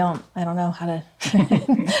 And I don't know how to,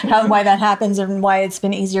 why that happens, and why it's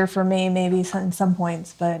been easier for me maybe in some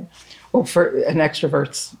points, but. Well, for an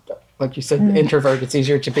extrovert's, like you said, introvert, it's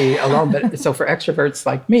easier to be alone. But so for extroverts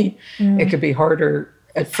like me, it could be harder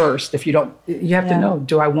at first if you have to know,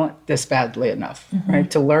 do I want this badly enough,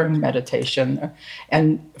 right? To learn meditation.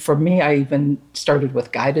 And for me, I even started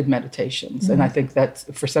with guided meditations. And I think that's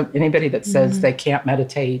for anybody that says they can't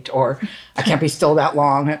meditate or I can't be still that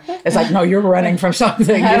long. It's like, no, you're running from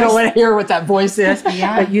something. You don't want to hear what that voice is.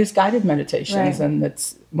 But use guided meditations and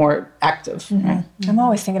it's more active. Right? I'm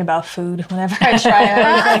always thinking about food whenever I try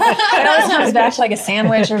it. It always comes back to a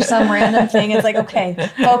sandwich or some random thing. It's like, okay,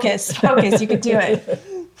 focus, you could do it.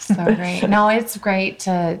 So great. No, it's great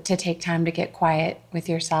to take time to get quiet with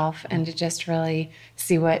yourself and to just really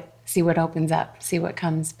see what opens up, see what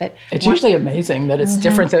comes. But it's usually amazing that it's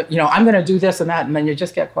different. That I'm going to do this and that, and then you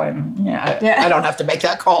just get quiet. I don't have to make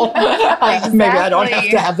that call. Exactly. Maybe I don't have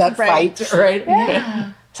to have that fight, right?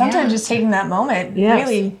 Yeah. Sometimes just taking that moment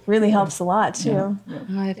really, really helps a lot too.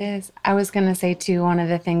 Oh, it is. I was going to say too, one of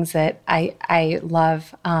the things that I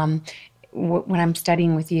love when I'm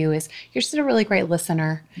studying with you is you're just a really great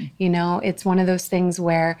listener. It's one of those things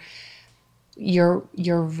where you're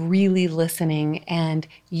really listening and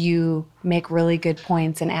you make really good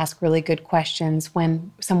points and ask really good questions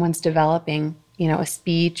when someone's developing, a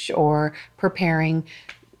speech or preparing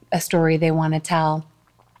a story they want to tell.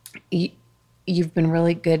 You've been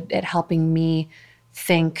really good at helping me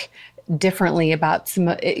think differently about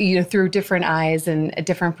some, through different eyes and a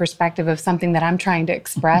different perspective of something that I'm trying to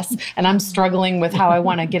express, and I'm struggling with how I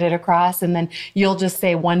want to get it across. And then you'll just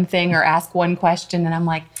say one thing or ask one question, and I'm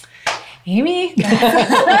like, Amy,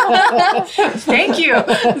 thank you.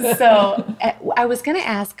 So I was going to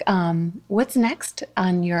ask, what's next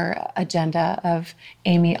on your agenda of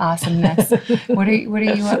Amy awesomeness? What are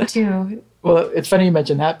you up to? Well, it's funny you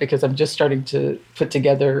mention that because I'm just starting to put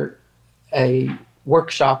together a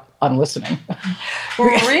workshop on listening.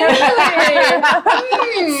 Really?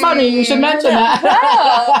 Funny you should mention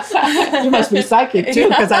that. You must be psychic too,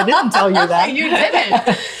 because I didn't tell you that. You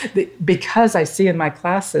didn't. Because I see in my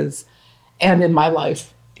classes and in my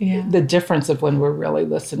life the difference of when we're really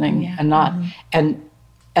listening and not. And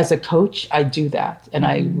as a coach, I do that. And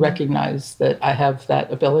I recognize that I have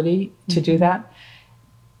that ability to do that.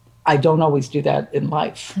 I don't always do that in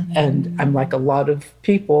life. And I'm like a lot of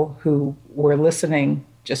people who were listening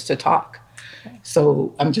just to talk.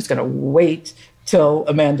 So I'm just going to wait till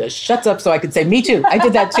Amanda shuts up so I can say, me too. I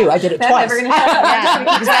did that too. I did it twice.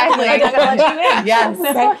 Exactly. Yes.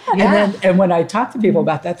 Right? And when I talk to people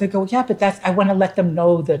about that, they go, yeah, but I want to let them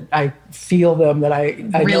know that I feel them, that I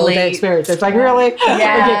know their experience. It's like, really?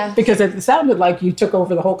 Yeah. Because it sounded like you took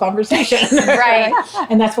over the whole conversation. Right.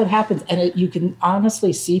 And that's what happens. And you can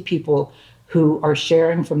honestly see people who are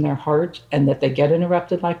sharing from their heart and that they get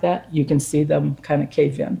interrupted like that. You can see them kind of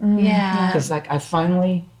cave in. Yeah. Because like I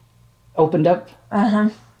finally opened up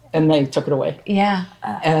and they took it away. Yeah.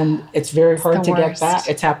 And it's very hard to get back.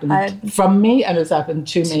 It's happened from me and it's happened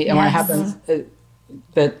to me. And when it happens, then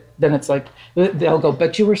it's like, they'll go,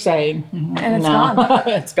 but you were saying, and it's gone.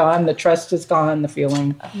 It's gone. The trust is gone. The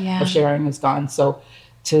feeling of sharing is gone. So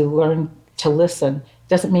to learn to listen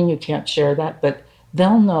doesn't mean you can't share that, but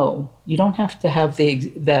they'll know. You don't have to have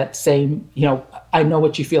that same, I know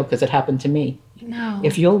what you feel because it happened to me. No.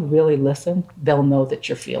 If you'll really listen, they'll know that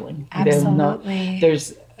you're feeling. Absolutely.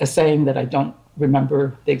 There's a saying that I don't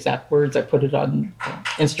remember the exact words. I put it on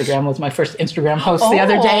Instagram. It was my first Instagram post the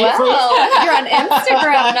other day. Wow. You're on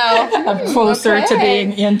Instagram now. I'm closer to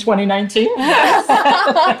being in 2019.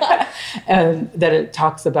 And that it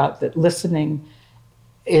talks about that listening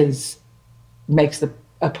makes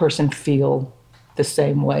a person feel the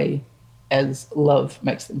same way as love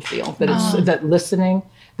makes them feel. That it's that listening,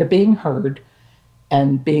 that being heard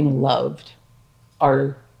and being loved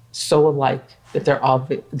are so alike that they're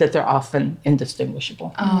often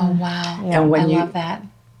indistinguishable. Oh wow! Yeah. And when I love that.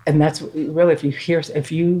 And that's really,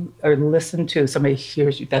 if you are listened to, somebody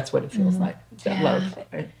hears you, that's what it feels like. That love.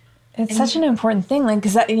 Right? It's such an important thing, like,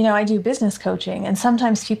 because I do business coaching, and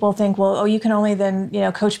sometimes people think, well, you can only then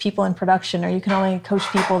coach people in production, or you can only coach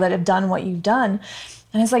people that have done what you've done.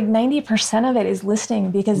 And it's like 90% of it is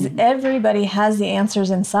listening, because everybody has the answers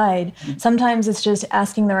inside. Sometimes it's just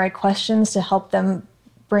asking the right questions to help them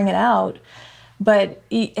bring it out. And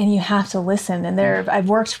you have to listen. And I've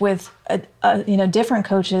worked with different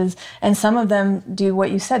coaches, and some of them do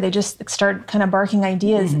what you said. They just start kind of barking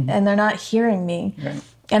ideas, and they're not hearing me. Right.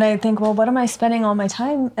 And I think, well, what am I spending all my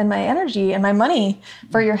time and my energy and my money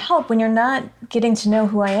for your help when you're not getting to know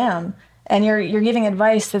who I am? And you're giving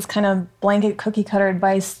advice that's kind of blanket cookie cutter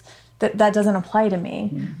advice that doesn't apply to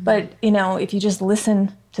me. But, if you just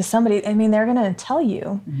listen to somebody, they're going to tell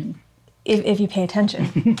you if you pay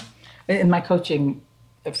attention. In my coaching,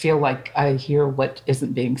 I feel like I hear what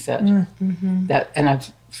isn't being said. And I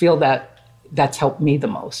feel that's helped me the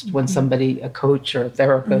most when somebody, a coach or a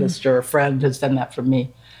therapist or a friend, has done that for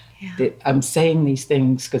me. Yeah. I'm saying these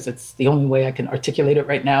things because it's the only way I can articulate it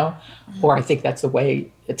right now, or I think that's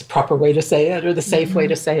it's a proper way to say it, or the safe way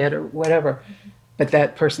to say it, or whatever. But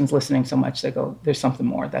that person's listening so much, they go, there's something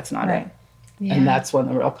more, that's not it. Yeah. And that's when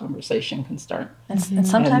the real conversation can start. And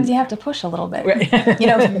sometimes you have to push a little bit,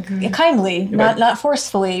 kindly, not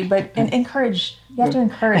forcefully, but encourage. You have to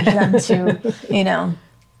encourage them to,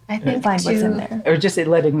 I think find what's in there. Or just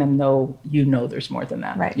letting them know, there's more than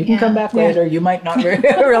that. Right. You can come back later. You might not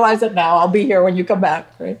realize it now. I'll be here when you come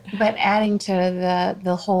back. Right. But adding to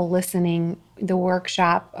the whole listening, the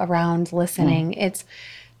workshop around listening, it's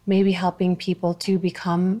maybe helping people to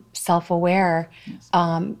become self-aware,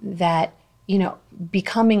 that,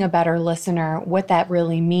 becoming a better listener, what that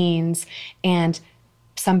really means. And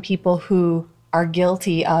some people who are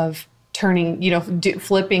guilty of turning,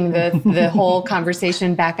 flipping the whole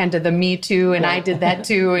conversation back onto the me too, and I did that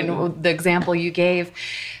too, and the example you gave.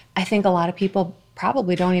 I think a lot of people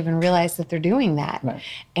probably don't even realize that they're doing that. Right.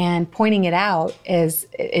 And pointing it out as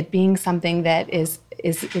it being something that it's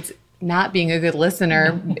not being a good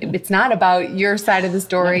listener. It's not about your side of the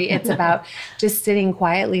story. It's about just sitting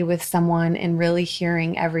quietly with someone and really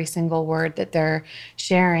hearing every single word that they're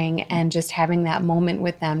sharing, and just having that moment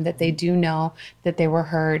with them that they do know that they were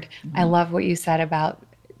heard. I love what you said about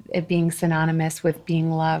it being synonymous with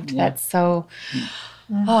being loved. Yeah. That's so...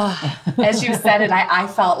 as you said it, I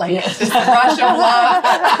felt like this rush of love.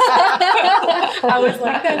 I was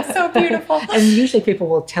like, that's so beautiful. And usually people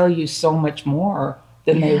will tell you so much more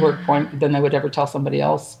than they would ever tell somebody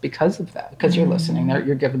else because of that. Because you're listening,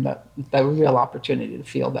 you're given that real opportunity to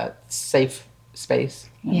feel that safe space.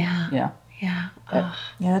 Yeah.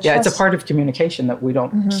 It's a part of communication that we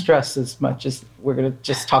don't stress as much as we're going to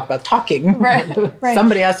just talk about talking. Right.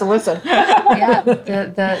 Somebody has to listen.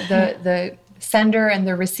 The sender and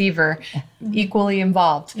the receiver equally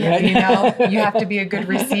involved. Yeah. You know, you have to be a good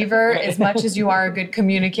receiver as much as you are a good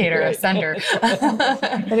communicator, a sender.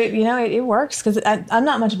 But it works because I'm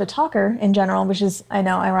not much of a talker in general, which is, I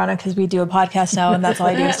know, ironic because we do a podcast now and that's all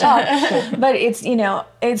I do is talk. But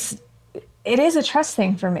it is a trust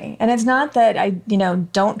thing for me. And it's not that I,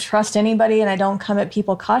 don't trust anybody and I don't come at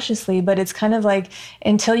people cautiously, but it's kind of like,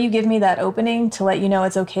 until you give me that opening to let you know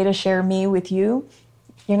it's okay to share me with you,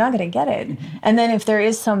 you're not going to get it. Mm-hmm. And then if there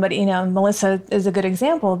is somebody, Melissa is a good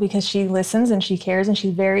example because she listens and she cares and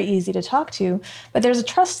she's very easy to talk to, but there's a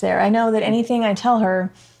trust there. I know that anything I tell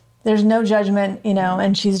her, there's no judgment,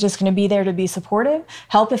 and she's just going to be there to be supportive,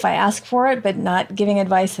 help if I ask for it, but not giving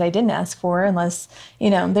advice that I didn't ask for unless,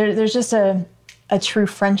 there's just a true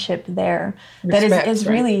friendship there. Respect, that is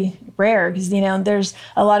really rare because, there's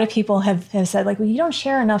a lot of people have said like, well, you don't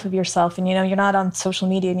share enough of yourself and, you're not on social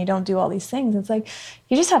media and you don't do all these things. It's like,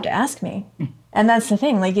 you just have to ask me. And that's the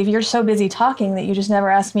thing. Like, if you're so busy talking that you just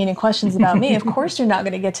never ask me any questions about me, of course you're not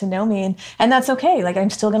going to get to know me. And that's okay. Like,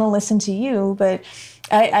 I'm still going to listen to you, but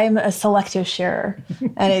I'm a selective sharer.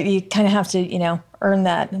 And you kind of have to, earn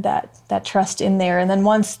that trust in there. And then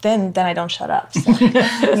then I don't shut up.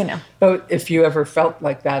 So, But if you ever felt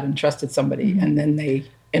like that and trusted somebody and then they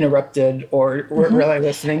interrupted or weren't really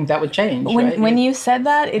listening, that would change. When you said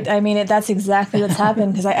that, that's exactly what's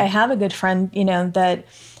happened. Because I have a good friend, that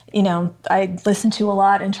I listen to a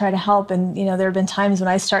lot and try to help. And, there have been times when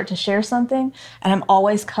I start to share something and I'm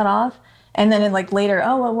always cut off. And then later,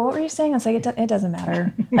 oh, well, what were you saying? I was like, it doesn't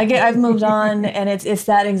matter. I've moved on and it's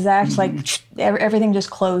that exact, everything just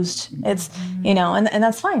closed. It's, and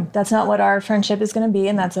that's fine. That's not what our friendship is going to be.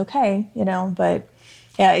 And that's okay, but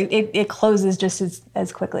yeah, it closes just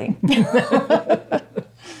as quickly.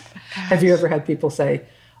 Have you ever had people say,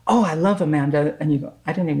 oh, I love Amanda, and you go,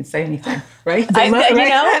 I didn't even say anything, right?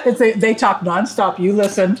 They talk nonstop. You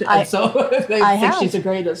listened, so they think she's the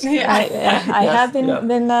greatest. Yeah. I have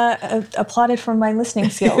been applauded for my listening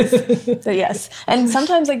skills. So yes, and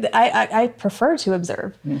sometimes I prefer to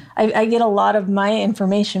observe. I get a lot of my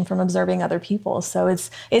information from observing other people. So it's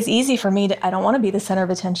easy for me to. I don't want to be the center of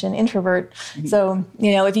attention, introvert. So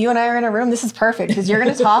if you and I are in a room, this is perfect because you're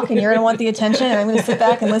going to talk and you're going to want the attention, and I'm going to sit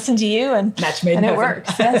back and listen to you, and it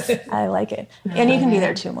works. Yes. I like it. And you can be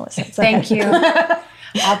there too, Melissa. Thank you.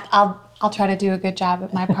 I'll try to do a good job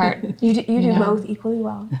at my part. You do both equally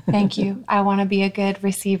well. Thank you. I want to be a good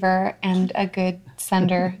receiver and a good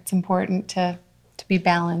sender. It's important to be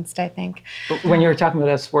balanced, I think. When you were talking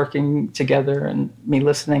about us working together and me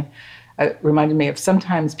listening, it reminded me of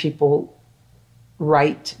sometimes people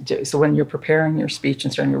write. So when you're preparing your speech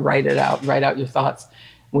and starting to write out your thoughts,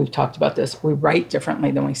 we've talked about this, we write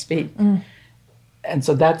differently than we speak. And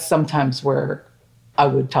so that's sometimes where I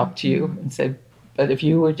would talk to you and say, but if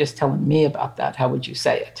you were just telling me about that, how would you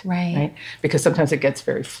say it? Right? Because sometimes it gets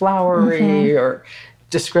very flowery or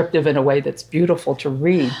descriptive in a way that's beautiful to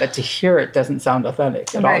read, but to hear it doesn't sound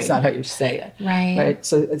authentic at all. It's not how you say it. Right?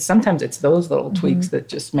 So sometimes it's those little tweaks that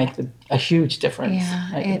just make a huge difference.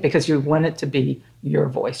 Yeah, because you want it to be your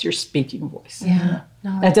voice, your speaking voice. Yeah.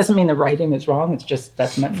 No, and it doesn't mean the writing is wrong. It's just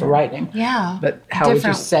that's meant for writing. Yeah. But how would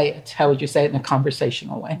you say it? How would you say it in a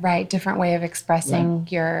conversational way? Right. Different way of expressing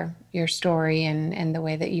your story and the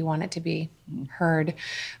way that you want it to be heard.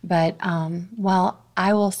 But,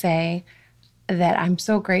 I will say that I'm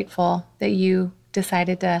so grateful that you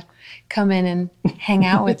decided to come in and hang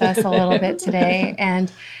out with us a little bit today.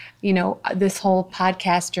 And, this whole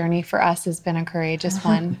podcast journey for us has been a courageous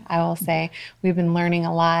one, I will say. We've been learning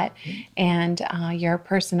a lot, and you're a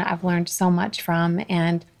person I've learned so much from,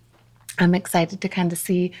 and I'm excited to kind of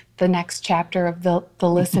see the next chapter of the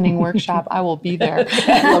listening workshop. I will be there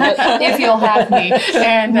if you'll have me.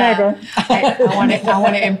 And I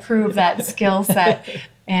want to improve that skill set.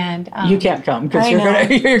 And you can't come because you're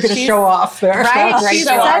gonna show off there. Right, she's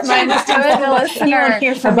such a good listener. You won't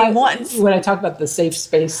hear from me once. When I talk about the safe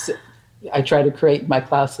space I try to create in my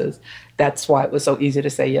classes, that's why it was so easy to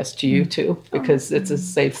say yes to you too, because it's a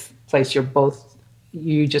safe place.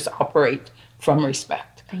 You just operate from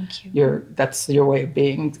respect. Thank you. That's your way of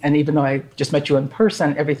being. And even though I just met you in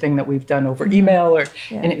person, everything that we've done over email or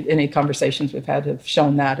any conversations we've had have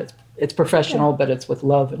shown that it's professional, but it's with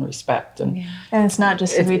love and respect. And it's not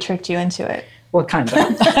just we tricked you into it. Well, kind of.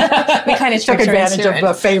 We kind of took advantage of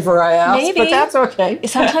the favor I asked, but that's okay.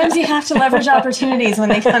 Sometimes you have to leverage opportunities when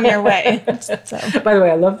they come your way. So. By the way,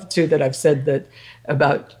 I love, too, that I've said that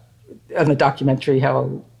about on the documentary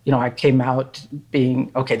how I came out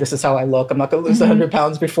being, okay, this is how I look. I'm not going to lose 100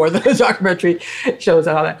 pounds before the documentary shows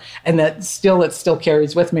and all that. And it still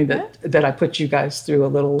carries with me that I put you guys through a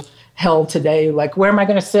little hell today. Like, where am I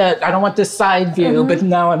going to sit? I don't want this side view, but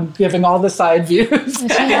now I'm giving all the side views.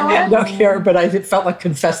 I don't care, but I felt like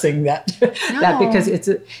confessing that, because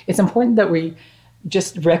it's important that we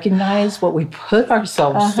just recognize what we put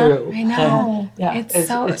ourselves through. I know. And,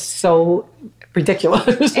 it's so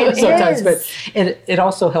ridiculous sometimes, but it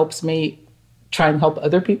also helps me try and help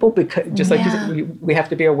other people, because just like we have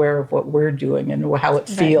to be aware of what we're doing and how it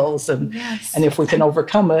feels, and if we can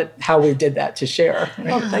overcome it, how we did that to share. Right?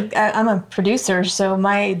 Well, like I'm a producer, so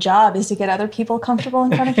my job is to get other people comfortable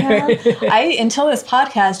in front of camera. Until this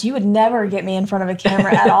podcast, you would never get me in front of a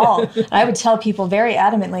camera at all. I would tell people very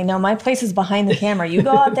adamantly, no, my place is behind the camera. You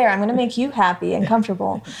go out there. I'm going to make you happy and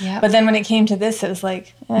comfortable. Yep. But then when it came to this, it was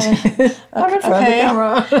like, okay.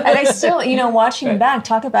 And I still, watching back,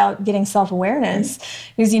 talk about getting self-awareness.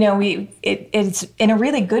 Because it's in a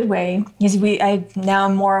really good way, because now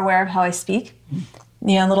I'm more aware of how I speak,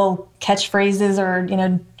 little catchphrases or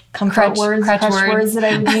crutch words that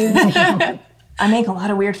I would use. I make a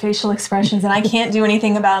lot of weird facial expressions, and I can't do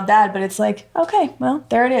anything about that, but it's like, okay, well,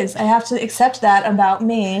 there it is. I have to accept that about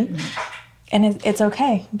me, and it's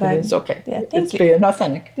okay. But it is okay. Yeah, it's being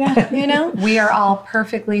authentic. Yeah, we are all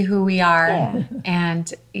perfectly who we are,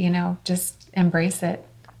 and just embrace it.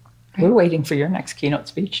 We're waiting for your next keynote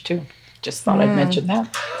speech, too. Just thought I'd mention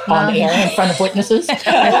that on air in front of witnesses.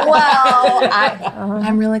 Well,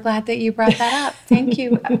 I'm really glad that you brought that up. Thank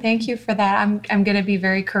you. Thank you for that. I'm going to be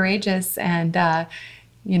very courageous and,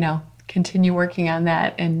 continue working on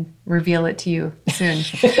that and reveal it to you soon.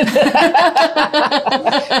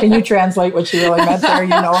 Can you translate what she really meant there? You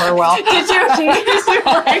know her well. Did you?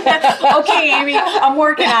 Okay, Amy, I'm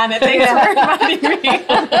working on it. Thanks for reminding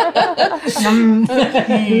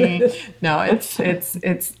me. No,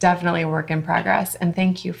 it's definitely a work in progress, and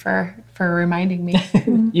thank you for reminding me.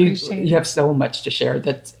 You have so much to share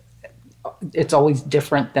that it's always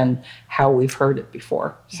different than how we've heard it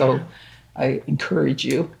before. So I encourage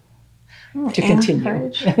you to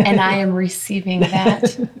continue. And I am receiving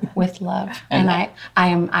that with love. And I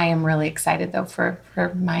am really excited, though, for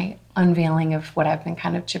my unveiling of what I've been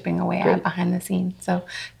kind of chipping away at behind the scenes. So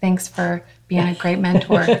thanks for being a great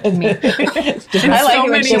mentor to me. I like it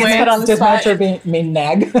when she gets put on the spot. Does mentor mean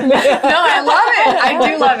nag? No, I love it. I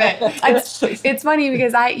do love it. It's funny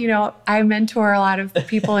because I mentor a lot of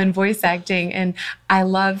people in voice acting, and I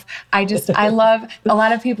love a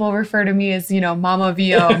lot of people refer to me as, Mama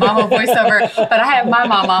VO, Mama voiceover, but I have my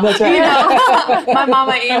mama, That's right. My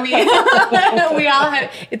mama Amy. We all have,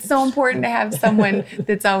 it's so important to have someone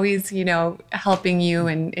that's always, helping you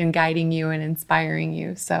and guiding you and inspiring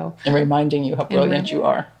you. So, and reminding you how brilliant you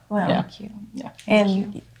are. Well, thank you. Yeah.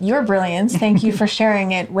 And your brilliance, thank you for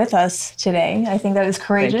sharing it with us today. I think that was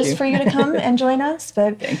courageous for you to come and join us.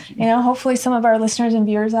 But, hopefully some of our listeners and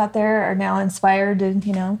viewers out there are now inspired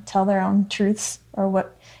to, tell their own truths, or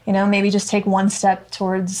what, maybe just take one step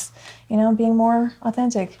towards, being more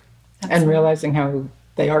authentic. And realizing how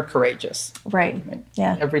they are courageous. Right.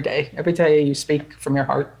 Yeah. Every day you speak from your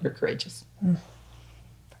heart, you're courageous.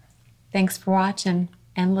 Thanks for watching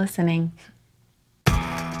and listening.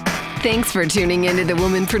 Thanks for tuning into the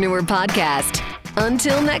Womanpreneur Podcast.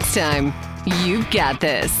 Until next time, you've got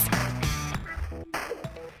this.